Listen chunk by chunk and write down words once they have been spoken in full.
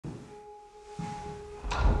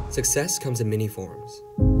Success comes in many forms.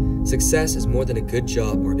 Success is more than a good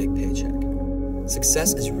job or a big paycheck.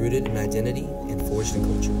 Success is rooted in identity and forged in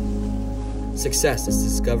culture. Success is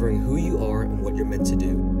discovering who you are and what you're meant to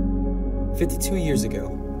do. 52 years ago,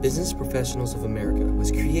 Business Professionals of America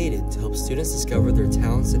was created to help students discover their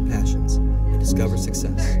talents and passions and discover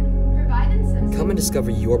success. Come and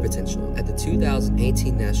discover your potential at the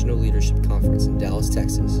 2018 National Leadership Conference in Dallas,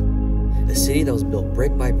 Texas. A city that was built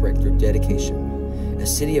brick by brick through dedication. A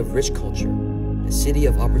city of rich culture. A city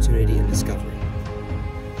of opportunity and discovery.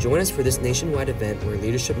 Join us for this nationwide event where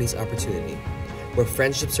leadership meets opportunity, where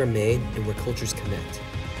friendships are made and where cultures connect.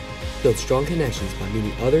 Build strong connections by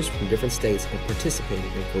meeting others from different states and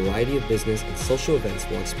participating in a variety of business and social events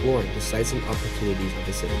while exploring the sights and opportunities of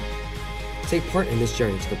the city. Take part in this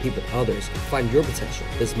journey to compete with others and find your potential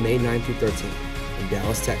this May 9th through 13th in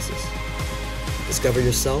Dallas, Texas. Discover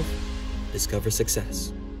yourself, discover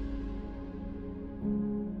success.